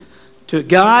To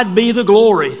God be the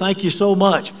glory. Thank you so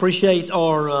much. Appreciate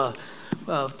our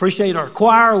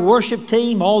choir, worship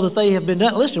team, all that they have been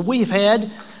done. Listen, we've had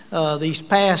these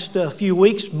past few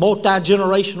weeks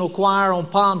multi-generational choir on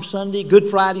Palm Sunday, Good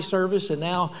Friday service, and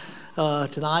now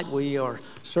tonight we are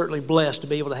certainly blessed to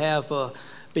be able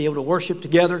to worship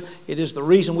together. It is the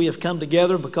reason we have come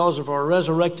together, because of our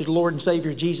resurrected Lord and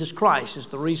Savior Jesus Christ. It's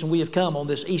the reason we have come on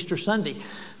this Easter Sunday.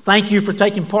 Thank you for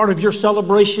taking part of your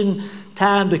celebration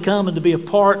time to come and to be a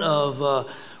part of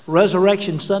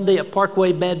Resurrection Sunday at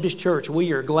Parkway Baptist Church.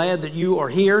 We are glad that you are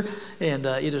here, and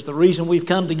it is the reason we've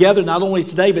come together, not only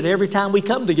today, but every time we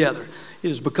come together. It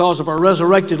is because of our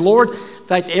resurrected Lord. In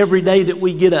fact, every day that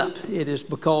we get up, it is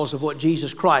because of what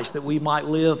Jesus Christ, that we might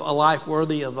live a life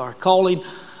worthy of our calling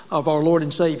of our Lord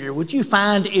and Savior. Would you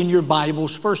find in your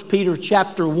Bibles 1 Peter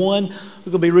chapter 1? We're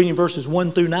going to be reading verses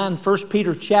 1 through 9. 1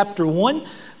 Peter chapter 1,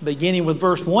 beginning with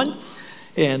verse 1.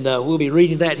 And we'll be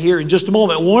reading that here in just a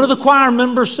moment. One of the choir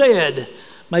members said,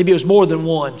 maybe it was more than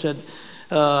one, said,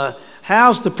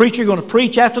 how's the preacher going to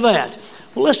preach after that?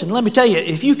 Well, listen, let me tell you,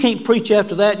 if you can't preach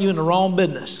after that, you're in the wrong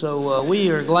business. So we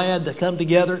are glad to come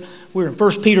together. We're in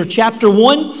 1 Peter chapter 1.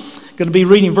 Going to be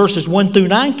reading verses 1 through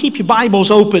 9. Keep your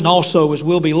Bibles open also, as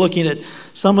we'll be looking at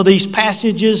some of these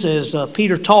passages as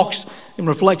Peter talks and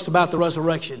reflects about the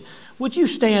resurrection. Would you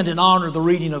stand and honor the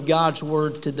reading of God's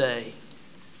Word today?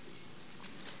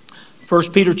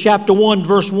 1 Peter chapter 1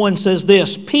 verse 1 says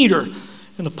this, Peter,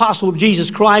 an apostle of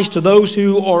Jesus Christ, to those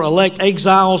who are elect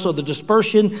exiles of the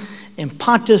dispersion in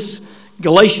Pontus,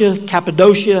 Galatia,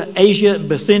 Cappadocia, Asia, and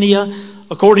Bithynia,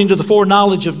 according to the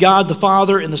foreknowledge of God the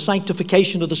Father and the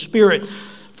sanctification of the Spirit,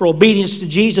 for obedience to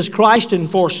Jesus Christ and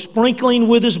for sprinkling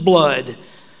with His blood.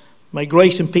 May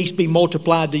grace and peace be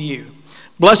multiplied to you.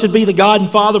 Blessed be the God and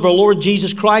Father of our Lord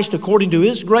Jesus Christ. According to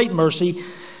His great mercy,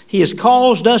 He has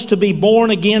caused us to be born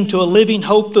again to a living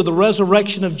hope through the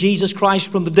resurrection of Jesus Christ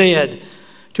from the dead,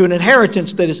 to an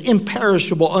inheritance that is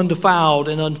imperishable, undefiled,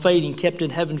 and unfading, kept in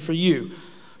heaven for you,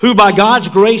 who by God's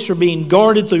grace are being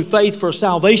guarded through faith for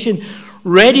salvation,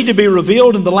 ready to be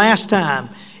revealed in the last time.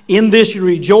 In this you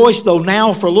rejoice, though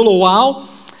now for a little while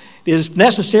it is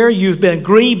necessary you've been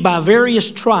grieved by various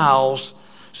trials,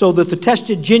 so that the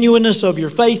tested genuineness of your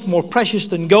faith, more precious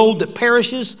than gold that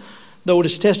perishes, though it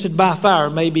is tested by fire,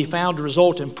 may be found to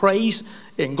result in praise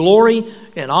and glory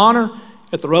and honor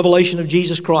at the revelation of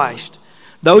Jesus Christ.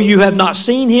 Though you have not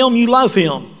seen Him, you love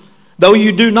Him. Though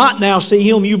you do not now see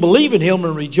Him, you believe in Him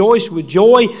and rejoice with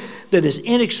joy that is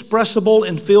inexpressible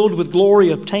and filled with glory,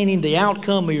 obtaining the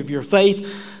outcome of your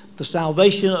faith, the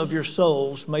salvation of your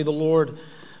souls. May the Lord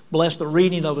bless the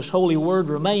reading of His holy word.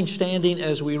 Remain standing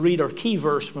as we read our key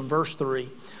verse from verse 3.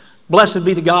 Blessed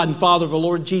be the God and Father of our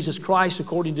Lord Jesus Christ.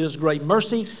 According to His great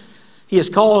mercy, He has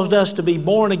caused us to be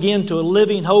born again to a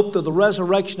living hope through the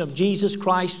resurrection of Jesus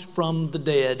Christ from the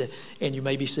dead. And you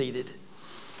may be seated.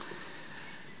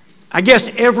 I guess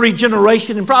every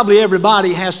generation and probably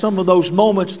everybody has some of those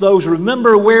moments, those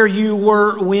remember where you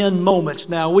were when moments.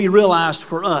 Now we realize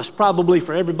for us, probably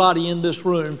for everybody in this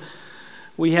room,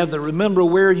 we have the remember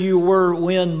where you were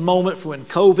when moment for when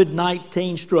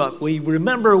COVID-19 struck. We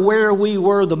remember where we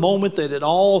were the moment that it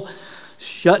all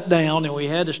shut down and we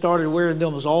had to start wearing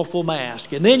those awful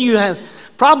masks. And then you have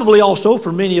probably also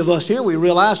for many of us here, we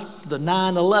realize the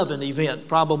 9/11 event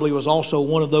probably was also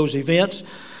one of those events.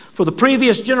 For the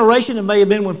previous generation, it may have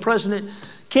been when President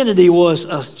Kennedy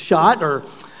was shot, or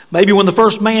maybe when the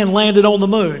first man landed on the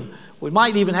moon. We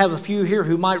might even have a few here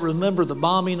who might remember the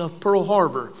bombing of Pearl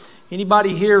Harbor.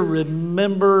 Anybody here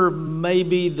remember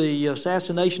maybe the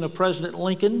assassination of President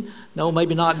Lincoln? No,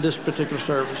 maybe not in this particular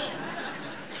service.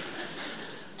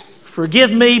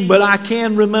 Forgive me, but I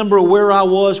can remember where I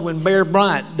was when Bear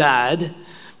Bryant died.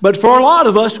 But for a lot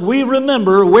of us, we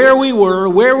remember where we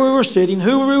were sitting,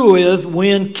 who we were with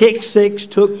when Kick Six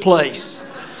took place.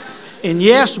 And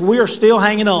yes, we are still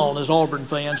hanging on as Auburn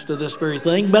fans to this very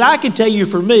thing. But I can tell you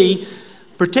for me,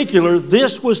 particular,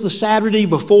 this was the Saturday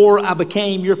before I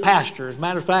became your pastor. As a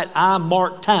matter of fact, I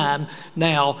mark time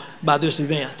now by this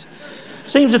event.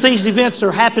 Seems that these events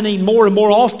are happening more and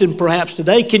more often perhaps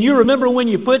today. Can you remember when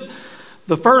you put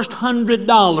the first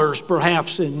 $100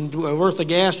 perhaps worth of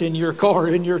gas in your car,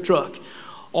 in your truck?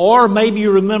 Or maybe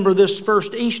you remember this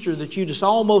first Easter that you just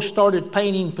almost started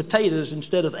painting potatoes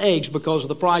instead of eggs because of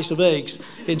the price of eggs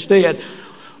instead.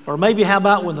 Or maybe how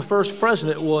about when the first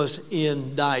president was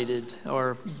indicted?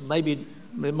 Or maybe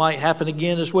it might happen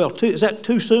again as well. Is that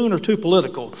too soon or too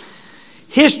political?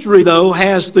 History, though,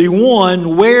 has the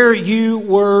one where you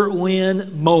were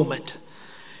when moment.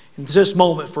 It's this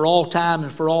moment for all time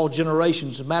and for all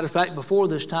generations. As a matter of fact, before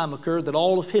this time occurred, that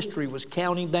all of history was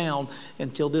counting down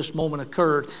until this moment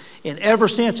occurred. And ever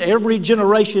since, every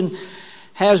generation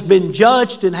has been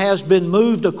judged and has been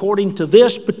moved according to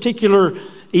this particular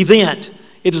event.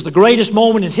 It is the greatest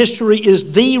moment in history,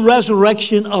 is the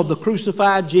resurrection of the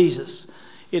crucified Jesus.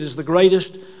 It is the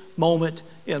greatest moment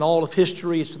in all of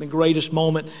history. It's the greatest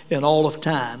moment in all of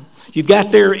time. You've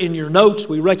got there in your notes,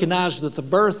 we recognize that the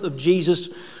birth of Jesus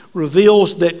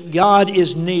reveals that God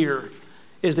is near,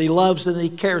 as He loves and He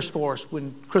cares for us.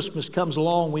 When Christmas comes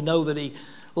along, we know that He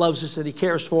loves us and He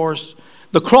cares for us.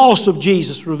 The cross of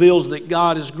Jesus reveals that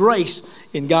God is grace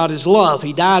and God is love.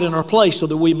 He died in our place so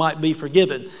that we might be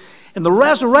forgiven. And the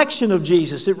resurrection of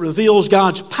Jesus, it reveals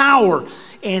God's power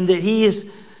and that He is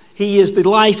the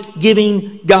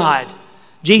life-giving God.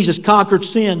 Jesus conquered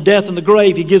sin, death, and the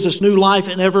grave. He gives us new life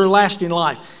and everlasting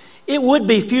life. It would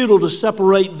be futile to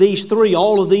separate these three.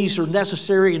 All of these are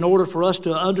necessary in order for us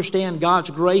to understand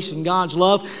God's grace and God's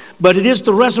love. But it is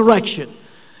the resurrection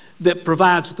that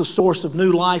provides the source of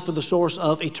new life and the source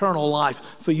of eternal life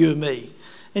for you and me.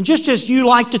 And just as you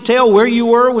like to tell where you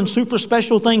were when super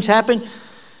special things happened,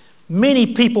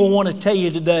 many people want to tell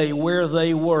you today where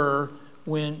they were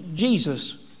when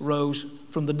Jesus rose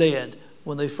from the dead,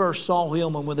 when they first saw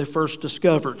Him and when they first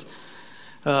discovered.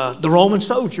 The Roman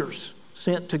soldiers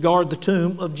sent to guard the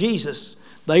tomb of Jesus,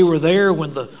 they were there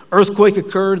when the earthquake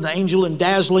occurred and the angel in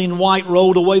dazzling white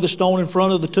rolled away the stone in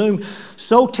front of the tomb.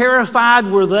 So terrified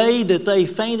were they that they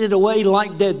fainted away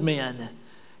like dead men.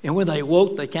 And when they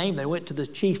woke, they went to the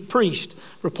chief priest,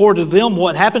 reported to them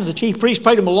what happened. The chief priest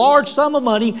paid them a large sum of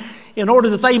money in order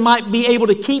that they might be able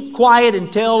to keep quiet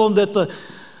and tell them that the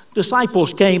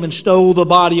disciples came and stole the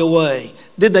body away.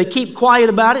 Did they keep quiet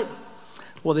about it?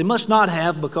 Well, they must not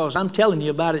have, because I'm telling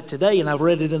you about it today and I've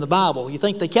read it in the Bible. You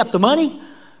think they kept the money?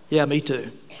 Yeah, me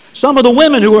too. Some of the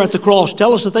women who were at the cross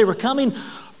tell us that they were coming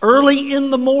early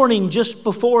in the morning, just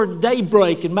before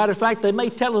daybreak. And matter of fact, they may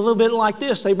tell a little bit like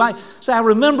this. They might say, I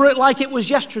remember it like it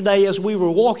was yesterday as we were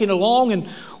walking along and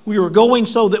we were going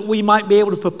so that we might be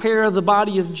able to prepare the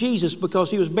body of Jesus,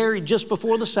 because He was buried just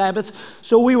before the Sabbath.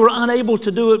 So we were unable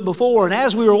to do it before. And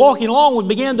as we were walking along, we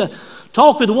began to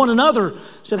talk with one another.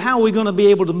 Said, how are we going to be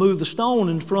able to move the stone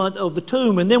in front of the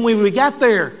tomb? And then when we got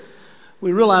there,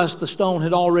 we realized the stone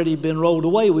had already been rolled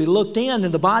away. We looked in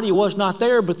and the body was not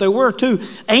there, but there were two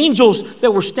angels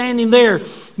that were standing there.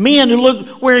 Men who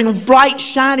looked wearing bright,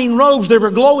 shining robes. They were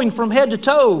glowing from head to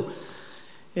toe.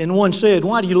 And one said,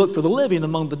 why do you look for the living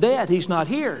among the dead? He's not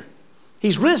here.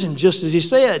 He's risen, just as He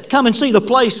said. Come and see the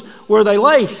place where they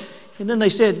lay. And then they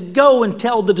said, go and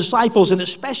tell the disciples, and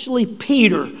especially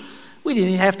Peter. We didn't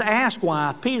even have to ask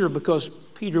why Peter, because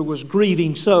Peter was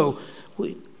grieving so.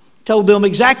 We told them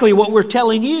exactly what we're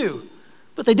telling you,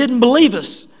 but they didn't believe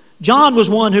us. John was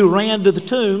one who ran to the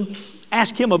tomb.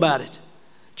 Ask him about it.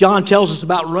 John tells us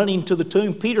about running to the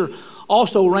tomb. Peter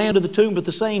also ran to the tomb at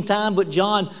the same time, but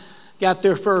John got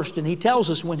there first. And he tells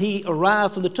us when he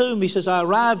arrived from the tomb, he says, I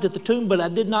arrived at the tomb, but I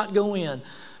did not go in.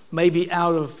 Maybe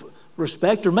out of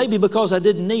respect, or maybe because I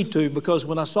didn't need to, because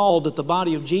when I saw that the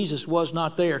body of Jesus was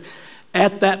not there,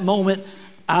 at that moment,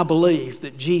 I believed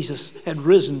that Jesus had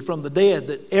risen from the dead,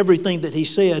 that everything that He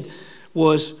said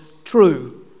was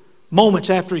true. Moments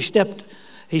after he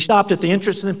stopped at the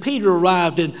entrance, and then Peter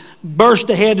arrived and burst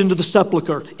ahead into the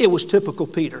sepulcher. It was typical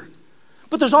Peter.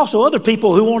 But there's also other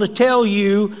people who want to tell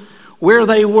you where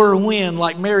they were when,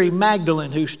 like Mary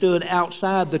Magdalene, who stood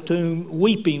outside the tomb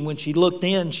weeping when she looked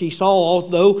in. She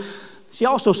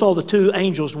also saw the two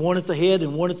angels, one at the head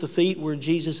and one at the feet, where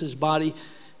Jesus' body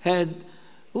had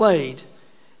laid.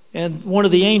 And one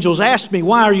of the angels asked me,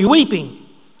 why are you weeping?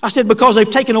 I said, because they've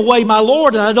taken away my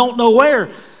Lord and I don't know where.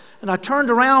 And I turned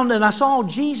around and I saw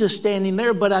Jesus standing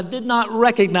there, but I did not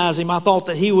recognize Him. I thought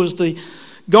that He was the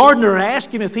gardener. I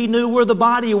asked Him if He knew where the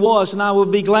body was, and I would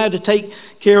be glad to take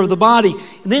care of the body.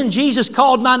 And then Jesus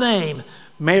called my name,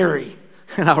 Mary.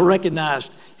 And I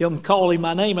recognized Him calling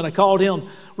my name, and I called Him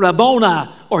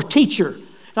Rabboni, or teacher.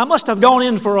 And I must have gone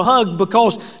in for a hug,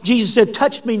 because Jesus said,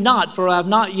 touch me not, for I have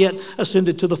not yet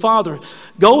ascended to the Father.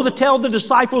 Go to tell the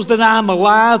disciples that I am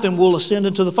alive and will ascend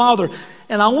into the Father.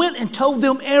 And I went and told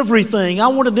them everything. I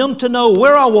wanted them to know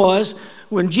where I was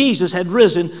when Jesus had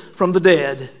risen from the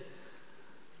dead.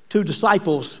 Two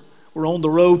disciples were on the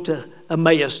road to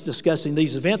Emmaus discussing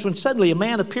these events, when suddenly a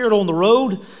man appeared on the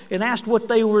road and asked what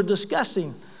they were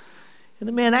discussing. And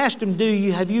the man asked him,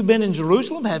 have you been in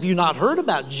Jerusalem? Have you not heard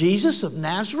about Jesus of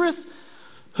Nazareth,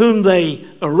 whom they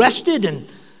arrested and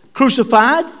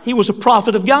crucified? He was a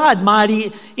prophet of God,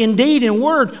 mighty indeed in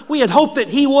word. We had hoped that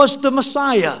He was the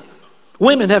Messiah.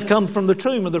 Women have come from the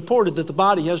tomb and reported that the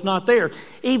body is not there.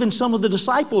 Even some of the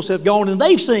disciples have gone and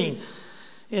they've seen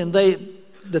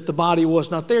that the body was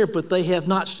not there, but they have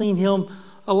not seen him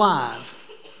alive.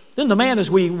 Then the man, as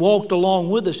we walked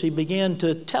along with us, he began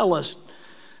to tell us,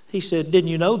 he said, didn't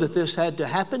you know that this had to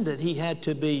happen, that he had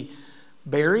to be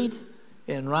buried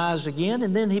and rise again?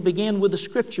 And then he began with the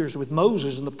scriptures, with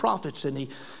Moses and the prophets, and he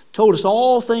told us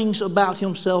all things about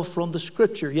himself from the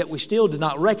scripture, yet we still did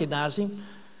not recognize him.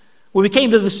 When we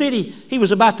came to the city, he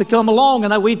was about to come along,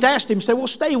 and we asked him, said, well,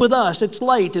 stay with us, it's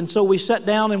late. And so we sat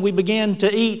down and we began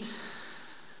to eat.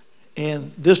 And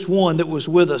this one that was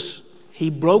with us, he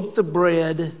broke the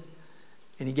bread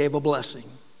and he gave a blessing.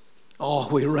 Oh,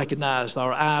 we recognized,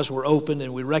 our eyes were opened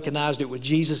and we recognized it was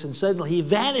Jesus. And suddenly he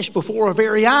vanished before our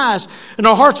very eyes. And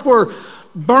our hearts were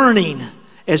burning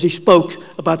as he spoke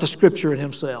about the scripture and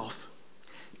himself.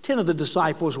 10 of the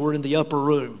disciples were in the upper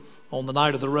room on the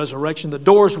night of the resurrection. The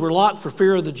doors were locked for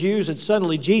fear of the Jews. And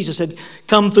suddenly Jesus had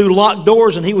come through locked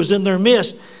doors and he was in their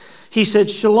midst. He said,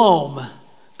 Shalom,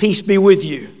 peace be with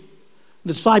you.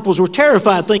 The disciples were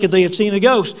terrified, thinking they had seen a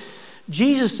ghost.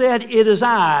 Jesus said, it is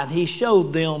I. And he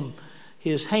showed them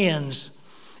his hands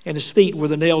and his feet where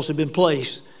the nails had been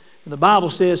placed. And the Bible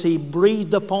says he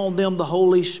breathed upon them the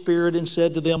Holy Spirit and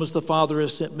said to them, as the Father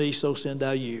has sent me, so send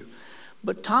I you.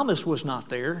 But Thomas was not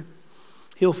there.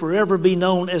 He'll forever be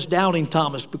known as Doubting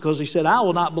Thomas, because he said, I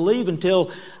will not believe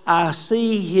until I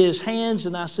see his hands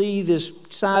and I see this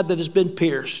side that has been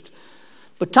pierced.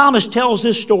 But Thomas tells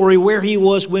this story, where he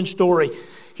was when story.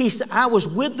 He said, I was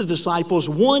with the disciples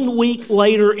 1 week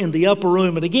later in the upper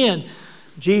room. And again,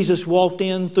 Jesus walked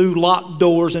in through locked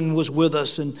doors and was with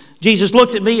us. And Jesus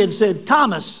looked at me and said,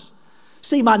 Thomas,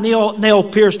 see my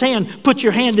nail-pierced hand. Put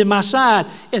your hand in my side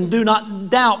and do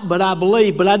not doubt, but I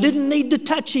believe. But I didn't need to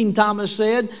touch him, Thomas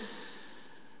said.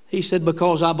 He said,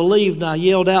 because I believed and I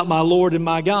yelled out, my Lord and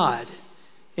my God.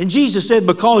 And Jesus said,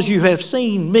 because you have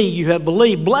seen me, you have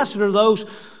believed. Blessed are those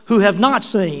who have not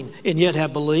seen and yet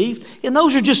have believed. And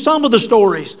those are just some of the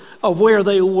stories of where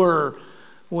they were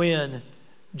when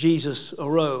Jesus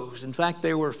arose. In fact,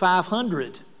 there were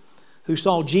 500 who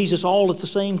saw Jesus all at the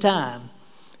same time.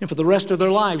 And for the rest of their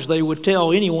lives, they would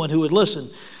tell anyone who would listen.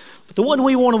 But the one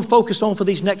we want to focus on for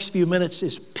these next few minutes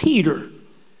is Peter.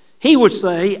 He would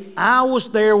say, I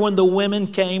was there when the women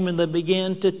came and they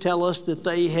began to tell us that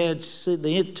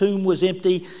the tomb was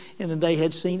empty and that they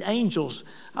had seen angels.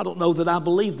 I don't know that I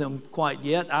believe them quite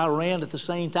yet. I ran at the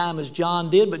same time as John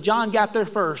did, but John got there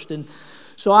first. And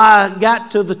so I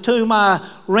got to the tomb. I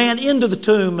ran into the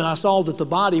tomb and I saw that the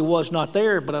body was not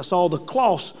there, but I saw the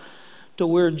cloth to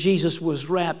where Jesus was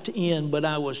wrapped in. But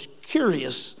I was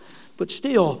curious, but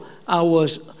still I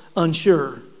was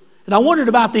unsure. And I wondered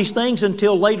about these things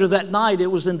until later that night. It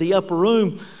was in the upper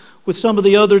room with some of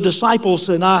the other disciples,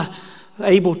 and I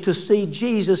was able to see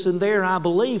Jesus, and there I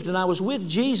believed. And I was with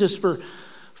Jesus for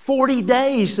 40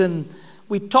 days, and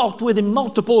we talked with him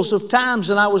multiples of times,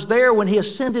 and I was there when he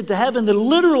ascended to heaven. That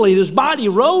literally his body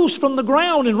rose from the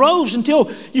ground and rose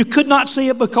until you could not see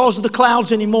it because of the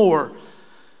clouds anymore.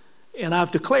 And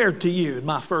I've declared to you in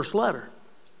my first letter,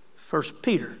 1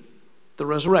 Peter, the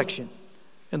resurrection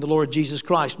and the Lord Jesus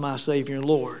Christ, my Savior and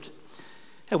Lord.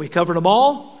 Have we covered them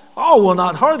all? Oh, well,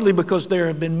 not hardly, because there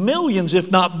have been millions,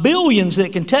 if not billions,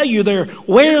 that can tell you there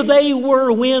where they were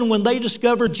when they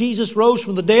discovered Jesus rose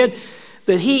from the dead,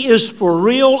 that he is for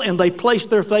real, and they placed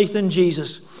their faith in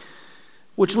Jesus.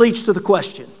 Which leads to the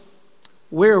question,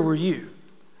 where were you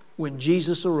when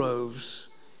Jesus arose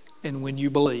and when you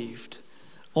believed?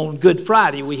 On Good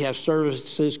Friday, we have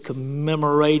services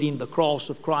commemorating the cross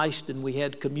of Christ, and we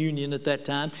had communion at that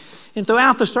time. And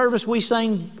throughout the service, we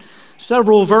sang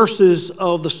several verses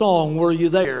of the song, Were You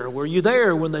There? Were you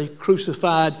there when they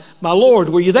crucified my Lord?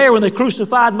 Were you there when they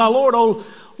crucified my Lord? Oh,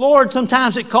 Lord,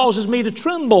 sometimes it causes me to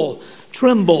tremble,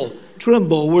 tremble,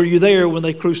 tremble. Were you there when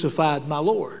they crucified my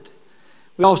Lord?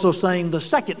 We also sang the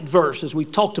second verse as we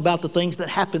talked about the things that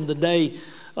happened the day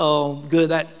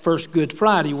that first Good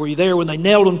Friday. Were you there when they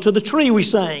nailed him to the tree, we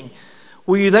sang.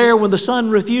 Were you there when the sun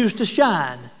refused to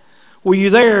shine? Were you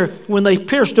there when they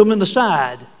pierced him in the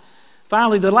side?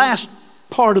 Finally, the last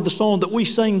part of the song that we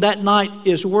sang that night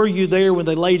is, were you there when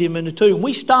they laid him in the tomb?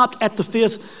 We stopped at the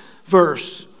 5th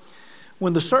verse.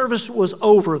 When the service was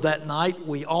over that night,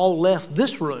 we all left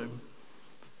this room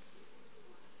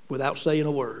without saying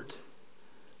a word.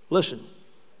 Listen,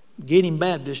 getting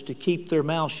Baptists to keep their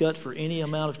mouth shut for any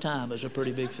amount of time is a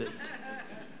pretty big feat.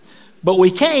 But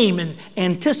we came in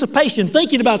anticipation,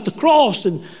 thinking about the cross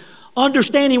and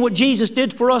understanding what Jesus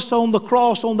did for us on the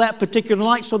cross on that particular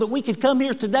night so that we could come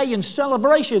here today in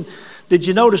celebration. Did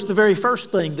you notice the very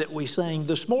first thing that we sang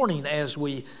this morning as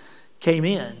we came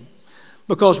in.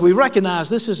 Because we recognize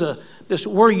this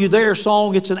Were You There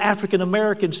song, it's an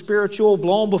African-American spiritual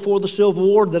long before the Civil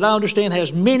War that I understand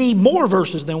has many more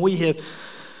verses than we have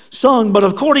sung. But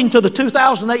according to the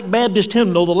 2008 Baptist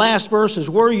hymnal, the last verse is,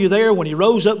 "Were you there when he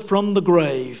rose up from the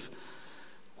grave?"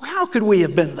 Well, how could we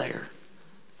have been there?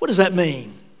 What does that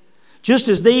mean? Just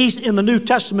as these in the New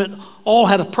Testament all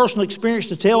had a personal experience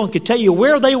to tell and could tell you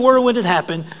where they were when it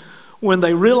happened, when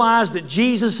they realized that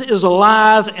Jesus is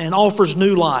alive and offers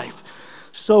new life.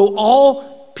 So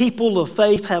all people of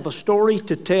faith have a story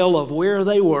to tell of where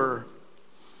they were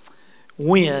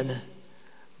when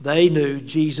they knew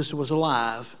Jesus was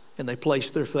alive and they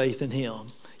placed their faith in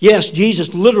Him. Yes,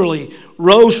 Jesus literally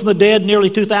rose from the dead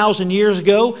nearly 2,000 years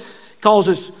ago,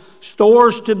 causes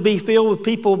stores to be filled with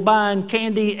people buying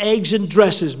candy, eggs, and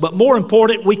dresses. But more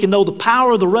important, we can know the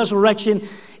power of the resurrection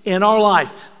in our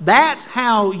life. That's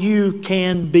how you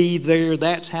can be there.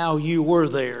 That's how you were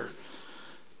there.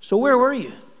 So where were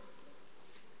you?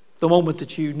 The moment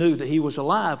that you knew that He was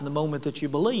alive and the moment that you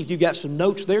believed. You've got some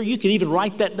notes there. You can even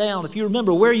write that down if you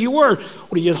remember where you were.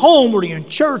 Were you at home? Were you in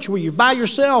church? Were you by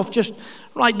yourself? Just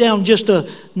write down just a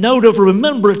note of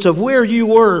remembrance of where you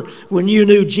were when you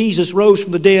knew Jesus rose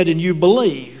from the dead and you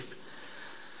believe.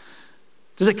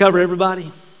 Does it cover everybody?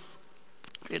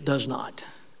 It does not.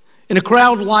 In a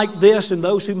crowd like this, and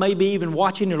those who may be even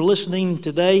watching or listening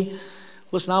today,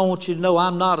 listen, I want you to know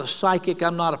I'm not a psychic,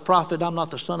 I'm not a prophet, I'm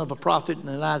not the son of a prophet,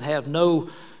 and I'd have no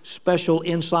special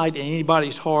insight in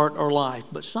anybody's heart or life.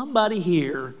 But somebody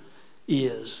here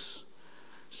is.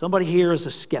 Somebody here is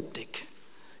a skeptic.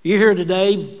 You're here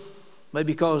today,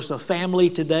 maybe because of family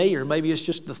today, or maybe it's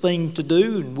just the thing to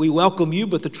do, and we welcome you,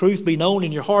 but the truth be known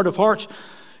in your heart of hearts,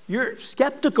 you're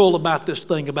skeptical about this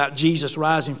thing about Jesus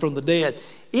rising from the dead.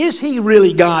 Is He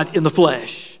really God in the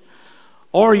flesh?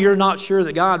 Or you're not sure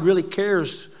that God really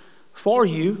cares for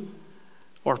you,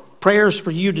 or prayers for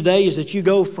you today is that you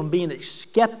go from being a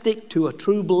skeptic to a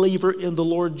true believer in the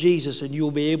Lord Jesus, and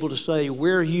you'll be able to say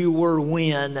where you were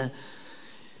when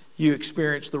you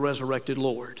experienced the resurrected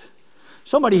Lord.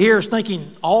 Somebody here is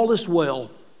thinking all is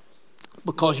well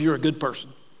because you're a good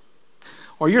person.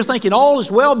 Or you're thinking all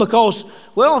is well because,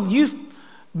 well, you've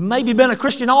maybe been a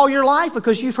Christian all your life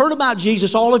because you've heard about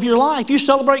Jesus all of your life. You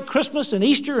celebrate Christmas and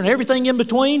Easter and everything in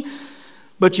between,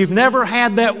 but you've never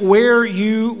had that where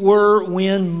you were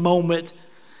when moment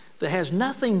that has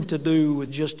nothing to do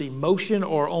with just emotion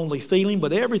or only feeling,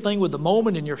 but everything with the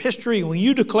moment in your history when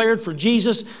you declared for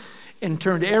Jesus and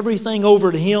turned everything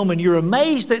over to Him, and you're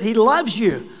amazed that He loves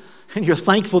you and you're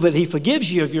thankful that He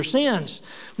forgives you of your sins.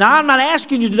 Now, I'm not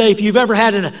asking you today if you've ever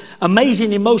had an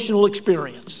amazing emotional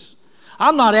experience.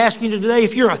 I'm not asking you today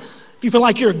if you feel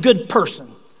like you're a good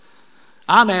person.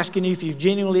 I'm asking you if you've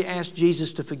genuinely asked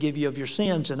Jesus to forgive you of your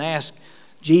sins and asked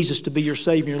Jesus to be your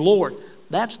Savior and Lord.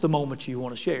 That's the moment you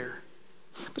want to share.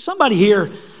 But somebody here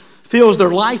feels their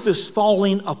life is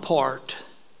falling apart.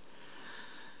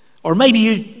 Or maybe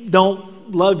you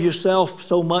don't love yourself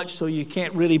so much so you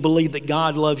can't really believe that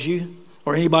God loves you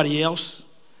or anybody else.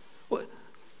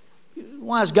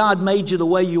 Why has God made you the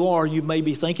way you are, you may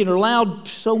be thinking, or allowed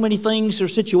so many things or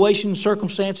situations,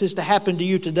 circumstances to happen to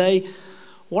you today?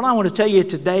 What I want to tell you,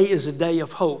 today is a day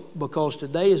of hope, because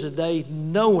today is a day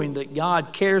knowing that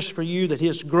God cares for you, that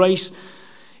His grace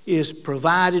is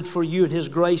provided for you and His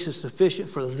grace is sufficient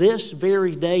for this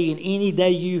very day and any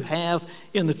day you have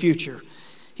in the future.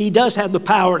 He does have the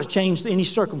power to change any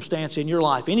circumstance in your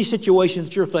life, any situation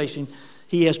that you're facing.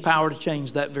 He has power to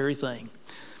change that very thing.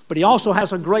 But He also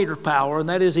has a greater power, and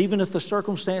that is, even if the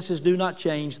circumstances do not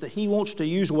change, that He wants to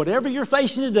use whatever you're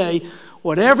facing today,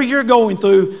 whatever you're going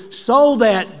through, so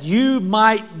that you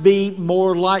might be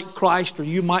more like Christ, or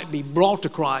you might be brought to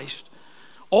Christ,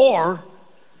 or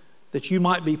that you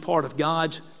might be part of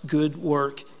God's good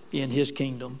work in His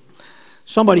kingdom.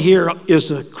 Somebody here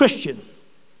is a Christian,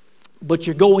 but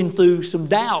you're going through some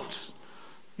doubts.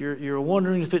 You're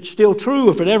wondering if it's still true,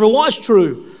 if it ever was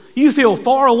true. You feel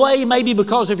far away, maybe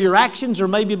because of your actions or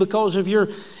maybe because of your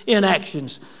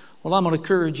inactions. Well, I'm going to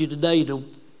encourage you today to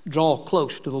draw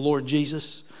close to the Lord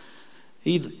Jesus.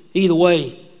 Either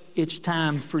way, it's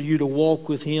time for you to walk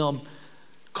with Him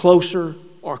closer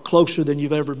or closer than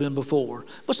you've ever been before.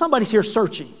 But somebody's here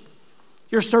searching.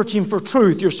 You're searching for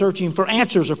truth. You're searching for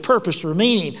answers or purpose or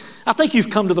meaning. I think you've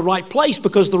come to the right place,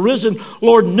 because the risen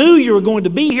Lord knew you were going to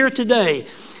be here today.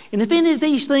 And if any of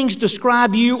these things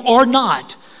describe you or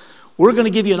not, we're going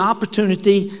to give you an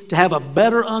opportunity to have a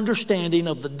better understanding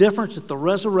of the difference that the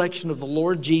resurrection of the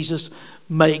Lord Jesus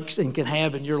makes and can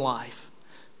have in your life.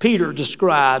 Peter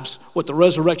describes what the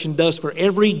resurrection does for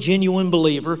every genuine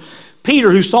believer.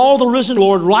 Peter, who saw the risen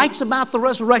Lord, writes about the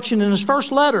resurrection in his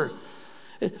first letter.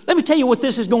 Let me tell you what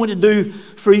this is going to do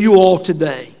for you all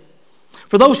today.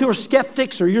 For those who are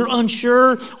skeptics or you're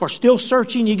unsure or still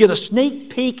searching, you get a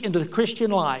sneak peek into the Christian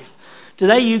life.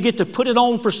 Today you get to put it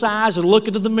on for size and look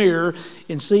into the mirror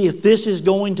and see if this is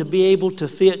going to be able to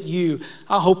fit you.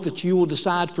 I hope that you will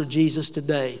decide for Jesus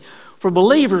today. For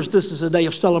believers, this is a day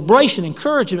of celebration,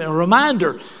 encouragement, a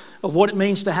reminder of what it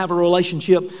means to have a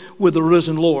relationship with the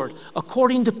risen Lord.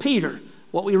 According to Peter,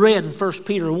 what we read in 1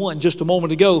 Peter 1 just a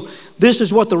moment ago, this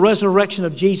is what the resurrection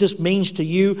of Jesus means to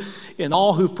you and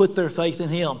all who put their faith in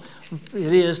Him.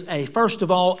 It is, first of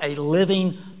all, a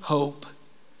living hope.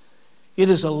 It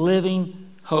is a living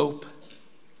hope.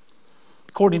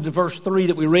 According to verse 3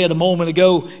 that we read a moment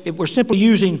ago, we're simply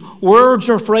using words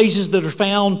or phrases that are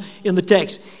found in the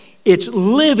text. It's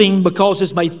living because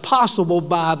it's made possible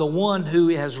by the one who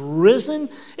has risen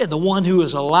and the one who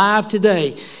is alive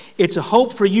today. It's a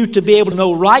hope for you to be able to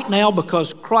know right now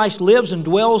because Christ lives and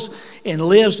dwells and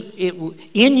lives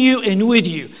in you and with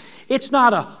you. It's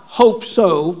not a hope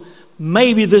so.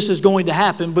 Maybe this is going to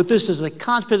happen, but this is a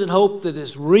confident hope that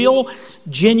is real,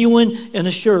 genuine, and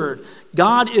assured.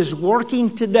 God is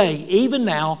working today, even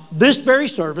now, this very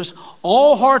service,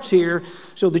 all hearts here,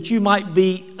 so that you might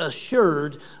be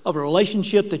assured of a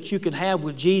relationship that you can have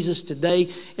with Jesus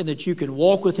today and that you can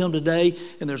walk with Him today.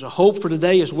 And there's a hope for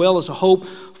today as well as a hope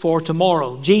for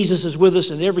tomorrow. Jesus is with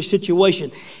us in every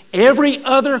situation. Every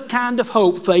other kind of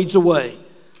hope fades away.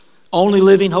 Only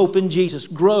living hope in Jesus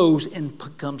grows and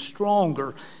becomes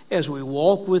stronger as we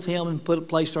walk with Him and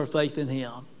place our faith in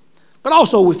Him. But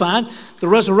also we find the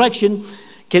resurrection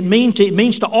it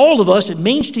means to all of us, it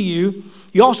means to you,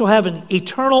 you also have an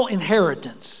eternal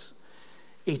inheritance.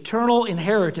 Eternal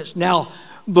inheritance. Now,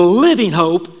 the living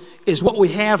hope is what we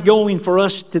have going for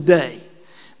us today.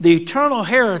 The eternal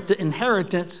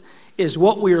inheritance is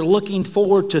what we are looking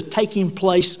forward to taking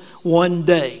place one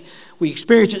day. We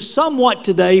experience it somewhat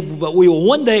today, but we will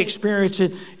one day experience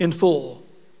it in full.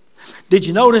 Did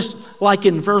you notice, like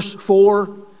in verse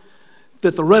 4,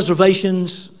 that the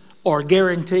reservations are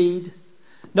guaranteed?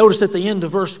 Notice at the end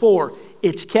of verse 4,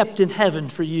 it's kept in heaven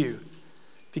for you.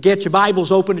 If you get your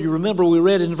Bibles open, you remember we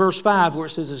read in verse 5 where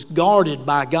it says it's guarded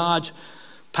by God's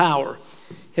power.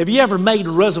 Have you ever made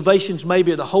reservations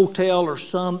maybe at a hotel or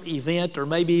some event or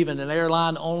maybe even an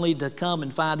airline only to come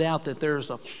and find out that there's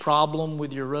a problem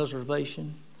with your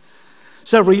reservation?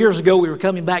 Several years ago, we were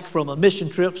coming back from a mission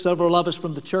trip, several of us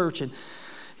from the church, and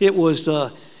it was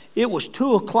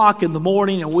 2 o'clock in the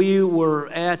morning and we were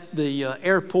at the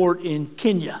airport in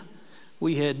Kenya.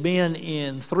 We had been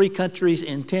in 3 countries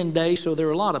in 10 days, so there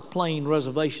were a lot of plane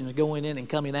reservations going in and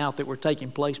coming out that were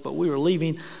taking place, but we were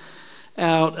leaving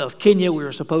out of Kenya. We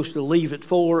were supposed to leave at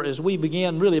 4. As we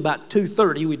began really about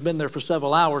 2:30, we'd been there for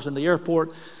several hours in the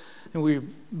airport, and we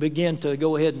began to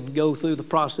go ahead and go through the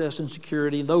process and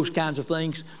security and those kinds of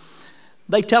things.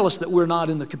 They tell us that we're not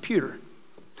in the computer.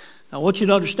 Now, I want you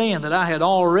to understand that I had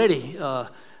already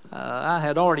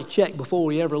checked before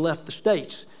we ever left the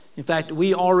States. In fact, we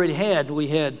had a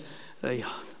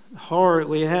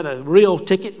real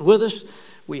ticket with us.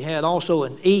 We had also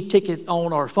an e-ticket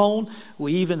on our phone.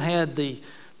 We even had the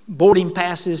boarding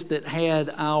passes that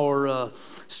had our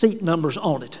seat numbers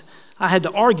on it. I had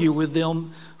to argue with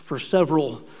them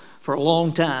for a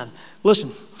long time.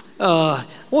 Listen, I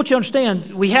want you to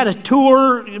understand, we had a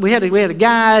tour, we had a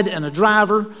guide and a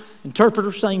driver,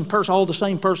 interpreter, same person, all the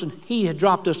same person. He had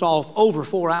dropped us off over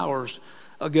 4 hours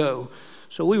ago.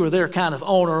 So we were there kind of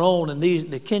on our own in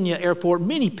the Kenya airport.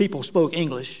 Many people spoke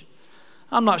English.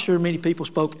 I'm not sure many people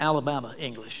spoke Alabama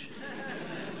English.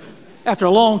 After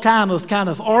a long time of kind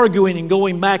of arguing and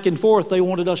going back and forth, they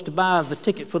wanted us to buy the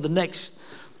ticket for the next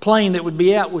plane that would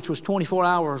be out, which was 24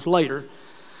 hours later.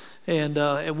 And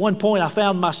at one point, I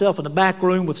found myself in a back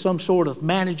room with some sort of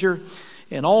manager.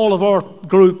 And all of our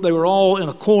group, they were all in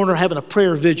a corner having a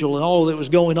prayer vigil and all that was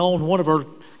going on. One of our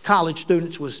college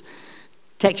students was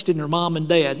texting her mom and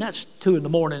dad. And that's 2 in the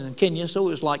morning in Kenya, so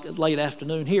it was like late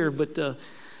afternoon here. But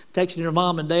texting her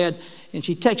mom and dad, and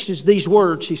she texted these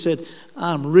words. She said,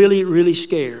 "I'm really, really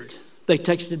scared." They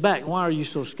texted back, "Why are you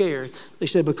so scared?" They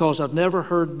said, "Because I've never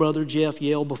heard Brother Jeff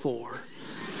yell before."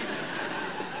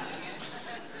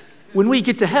 When we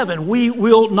get to heaven, we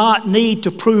will not need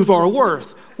to prove our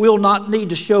worth. We'll not need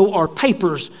to show our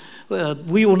papers.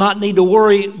 We will not need to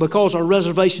worry because our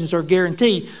reservations are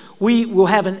guaranteed. We will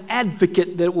have an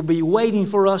advocate that will be waiting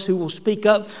for us who will speak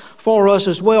up for us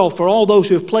as well. For all those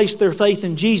who have placed their faith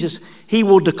in Jesus, He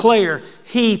will declare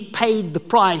He paid the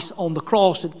price on the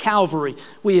cross at Calvary.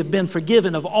 We have been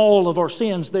forgiven of all of our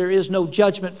sins. There is no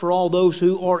judgment for all those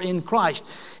who are in Christ.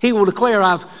 He will declare,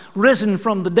 I've risen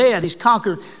from the dead. He's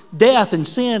conquered death and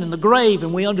sin and the grave.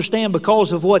 And we understand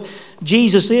because of what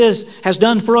Jesus has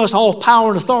done for us, all power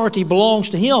and authority belongs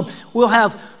to Him. We'll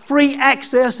have free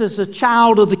access as a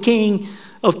child of the King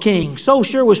of Kings. So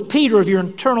sure was Peter of your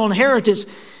eternal inheritance.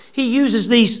 He uses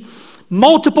these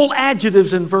multiple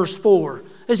adjectives in verse 4.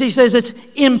 As he says, it's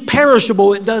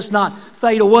imperishable, it does not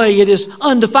fade away. It is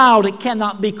undefiled, it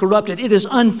cannot be corrupted. It is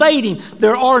unfading,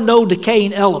 there are no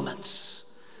decaying elements.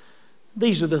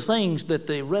 These are the things that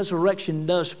the resurrection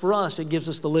does for us. It gives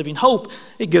us the living hope.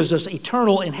 It gives us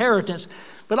eternal inheritance.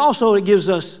 But also it gives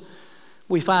us,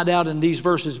 we find out in these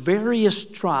verses, various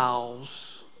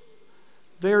trials.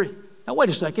 Now wait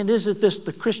a second, isn't this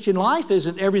the Christian life?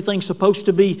 Isn't everything supposed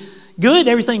to be good,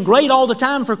 everything great all the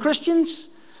time for Christians?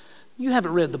 You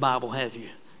haven't read the Bible, have you,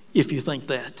 if you think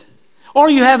that? Or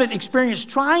you haven't experienced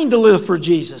trying to live for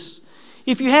Jesus.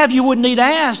 If you have, you wouldn't need to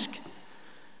ask.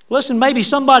 Listen, maybe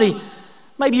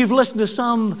you've listened to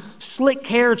some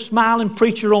slick-haired, smiling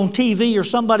preacher on TV or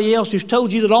somebody else who's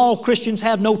told you that all Christians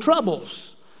have no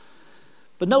troubles.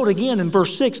 But note again in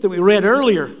verse 6 that we read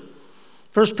earlier,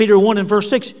 1 Peter 1 and verse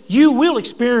 6, you will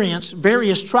experience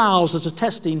various trials as a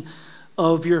testing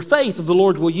of your faith. The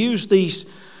Lord will use these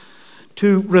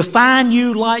to refine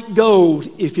you like gold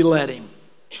if you let Him.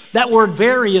 That word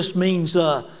various means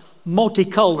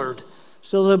multicolored.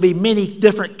 So there'll be many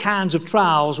different kinds of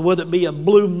trials, whether it be a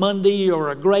blue Monday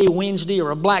or a gray Wednesday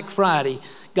or a black Friday.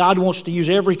 God wants to use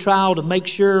every trial to make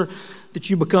sure that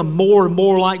you become more and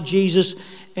more like Jesus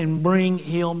and bring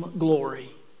Him glory.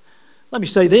 Let me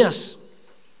say this.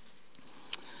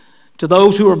 To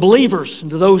those who are believers and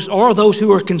to those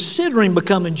who are considering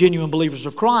becoming genuine believers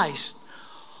of Christ,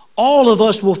 all of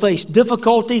us will face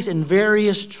difficulties and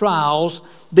various trials.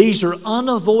 These are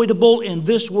unavoidable in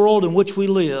this world in which we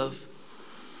live.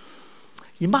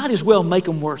 You might as well make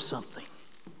them worth something.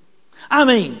 I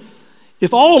mean,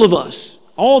 if all of us,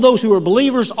 all those who are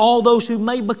believers, all those who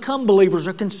may become believers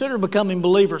or consider becoming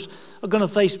believers are going to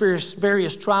face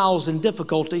various trials and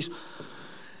difficulties,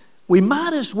 we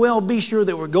might as well be sure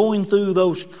that we're going through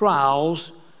those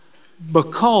trials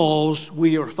because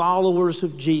we are followers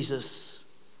of Jesus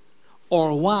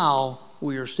or while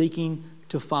we are seeking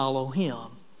to follow Him.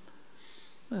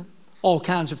 All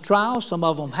kinds of trials. Some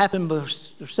of them happen,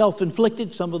 but they're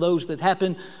self-inflicted. Some of those that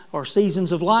happen are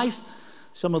seasons of life.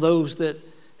 Some of those that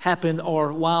happen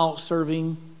are while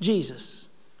serving Jesus.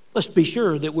 Let's be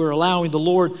sure that we're allowing the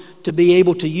Lord to be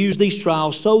able to use these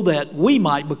trials so that we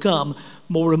might become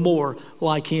more and more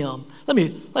like Him. Let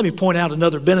me point out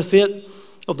another benefit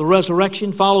of the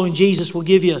resurrection. Following Jesus will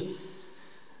give you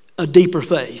a deeper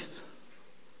faith.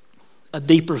 A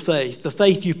deeper faith. The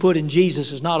faith you put in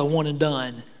Jesus is not a one and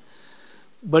done,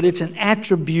 but it's an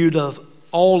attribute of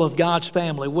all of God's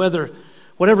family.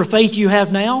 Whatever faith you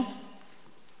have now,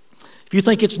 if you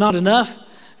think it's not enough,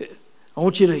 I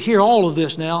want you to hear all of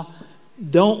this now.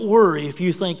 Don't worry if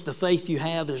you think the faith you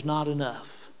have is not enough.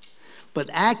 But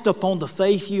act upon the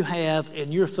faith you have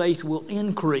and your faith will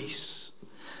increase.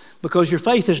 Because your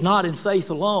faith is not in faith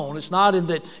alone. It's not in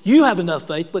that you have enough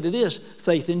faith, but it is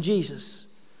faith in Jesus.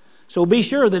 So be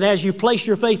sure that as you place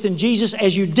your faith in Jesus,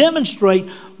 as you demonstrate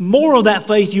more of that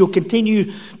faith, you'll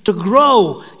continue to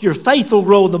grow. Your faith will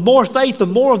grow. The more faith, the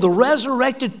more of the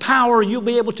resurrected power you'll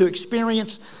be able to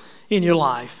experience in your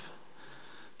life.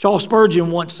 Charles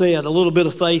Spurgeon once said, a little bit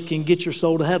of faith can get your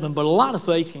soul to heaven, but a lot of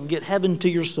faith can get heaven to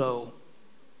your soul.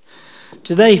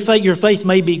 Today, your faith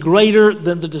may be greater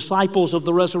than the disciples of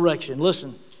the resurrection.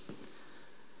 Listen,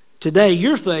 today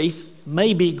your faith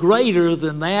may be greater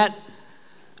than that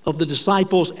of the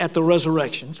disciples at the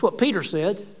resurrection. That's what Peter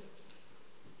said.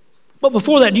 But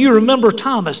before that, do you remember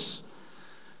Thomas?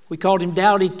 We called him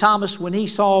Doubty Thomas. When he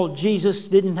saw Jesus,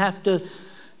 didn't have to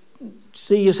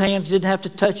see His hands, didn't have to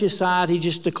touch His side. He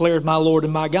just declared, my Lord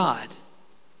and my God.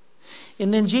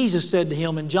 And then Jesus said to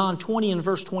him in John 20 and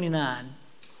verse 29,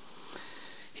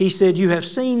 He said, you have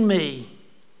seen me.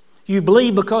 You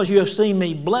believe because you have seen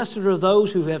me. Blessed are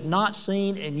those who have not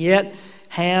seen and yet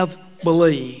have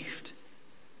believed.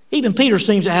 Even Peter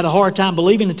seems to have had a hard time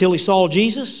believing until he saw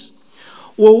Jesus.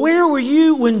 Well, where were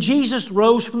you when Jesus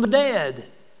rose from the dead?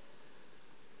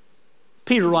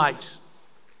 Peter writes,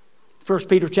 1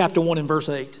 Peter chapter 1 and verse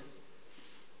 8.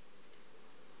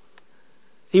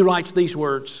 He writes these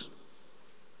words.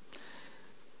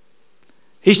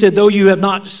 He said, though you have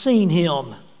not seen Him,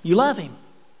 you love Him.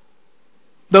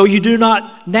 Though you do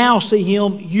not now see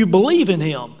Him, you believe in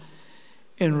Him.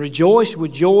 and rejoice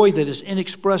with joy that is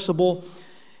inexpressible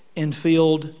and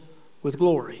filled with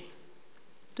glory.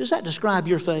 Does that describe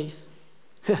your faith?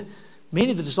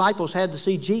 Many of the disciples had to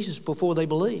see Jesus before they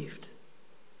believed.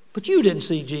 But you didn't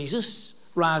see Jesus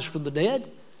rise from the dead.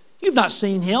 You've not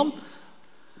seen him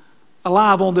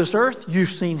alive on this earth. You've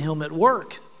seen him at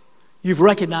work. You've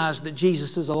recognized that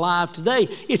Jesus is alive today.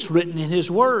 It's written in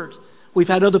his word. We've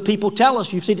had other people tell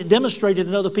us. You've seen it demonstrated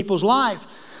in other people's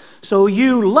life. So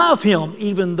you love him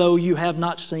even though you have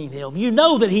not seen him. You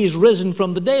know that he's risen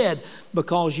from the dead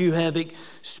because you have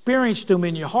experienced him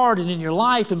in your heart and in your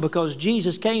life, and because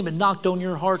Jesus came and knocked on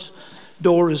your heart's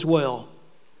door as well.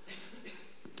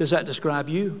 Does that describe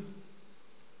you?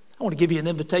 I want to give you an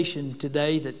invitation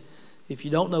today that if you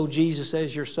don't know Jesus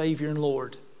as your Savior and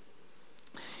Lord,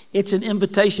 it's an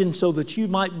invitation so that you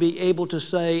might be able to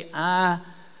say, I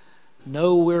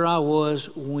know where I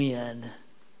was when.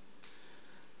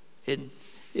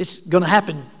 It's going to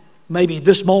happen maybe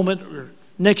this moment or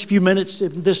next few minutes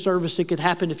in this service. It could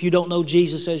happen if you don't know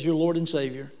Jesus as your Lord and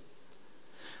Savior.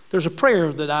 There's a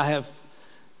prayer that I have.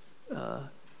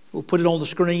 We'll put it on the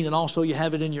screen, and also you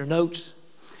have it in your notes.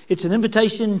 It's an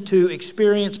invitation to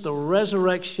experience the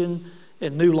resurrection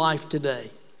and new life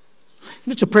today.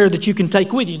 And it's a prayer that you can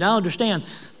take with you. Now understand,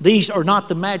 these are not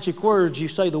the magic words. You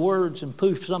say the words and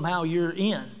poof, somehow you're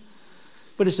in.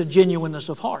 But it's a genuineness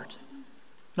of heart,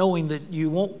 knowing that you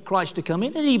want Christ to come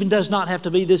in. It even does not have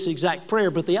to be this exact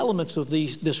prayer, but the elements of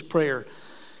this prayer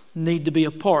need to be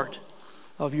a part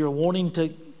of your wanting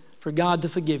for God to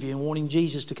forgive you and wanting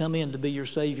Jesus to come in to be your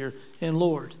Savior and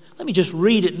Lord. Let me just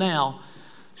read it now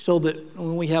so that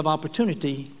when we have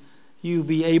opportunity, you'll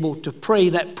be able to pray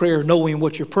that prayer knowing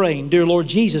what you're praying. Dear Lord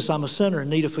Jesus, I'm a sinner in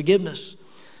need of forgiveness.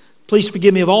 Please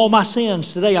forgive me of all my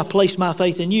sins. Today I place my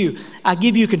faith in you. I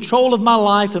give you control of my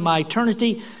life and my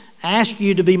eternity. I ask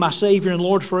you to be my Savior and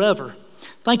Lord forever.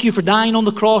 Thank you for dying on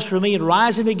the cross for me and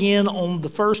rising again on the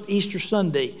first Easter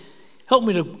Sunday. Help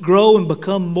me to grow and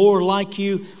become more like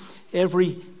you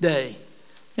every day.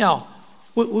 Now,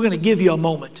 we're going to give you a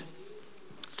moment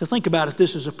to think about if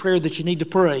this is a prayer that you need to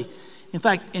pray. In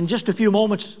fact, in just a few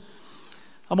moments,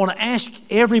 I'm going to ask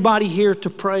everybody here to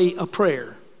pray a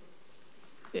prayer.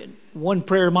 One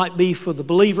prayer might be for the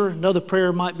believer, another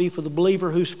prayer might be for the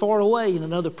believer who's far away, and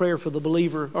another prayer for the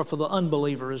believer or for the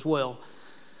unbeliever as well.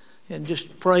 And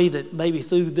just pray that maybe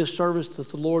through this service that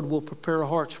the Lord will prepare our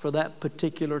hearts for that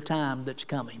particular time that's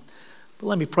coming. But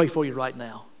let me pray for you right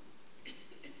now.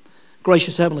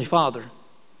 Gracious Heavenly Father,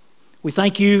 we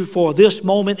thank you for this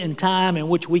moment in time in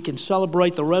which we can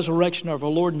celebrate the resurrection of our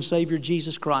Lord and Savior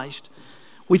Jesus Christ.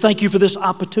 We thank you for this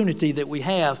opportunity that we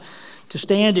have to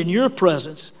stand in your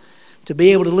presence, to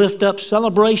be able to lift up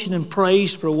celebration and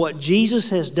praise for what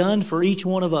Jesus has done for each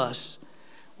one of us.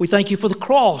 We thank you for the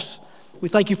cross. We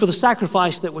thank you for the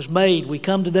sacrifice that was made. We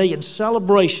come today in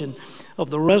celebration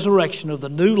of the resurrection of the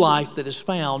new life that is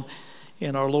found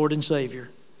in our Lord and Savior.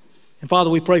 And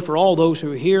Father, we pray for all those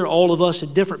who are here, all of us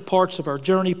in different parts of our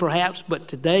journey perhaps, but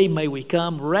today may we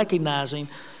come recognizing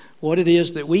what it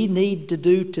is that we need to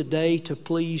do today to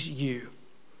please you.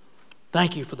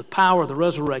 Thank you for the power of the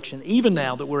resurrection, even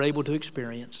now that we're able to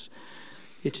experience.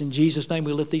 It's in Jesus' name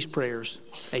we lift these prayers.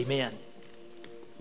 Amen.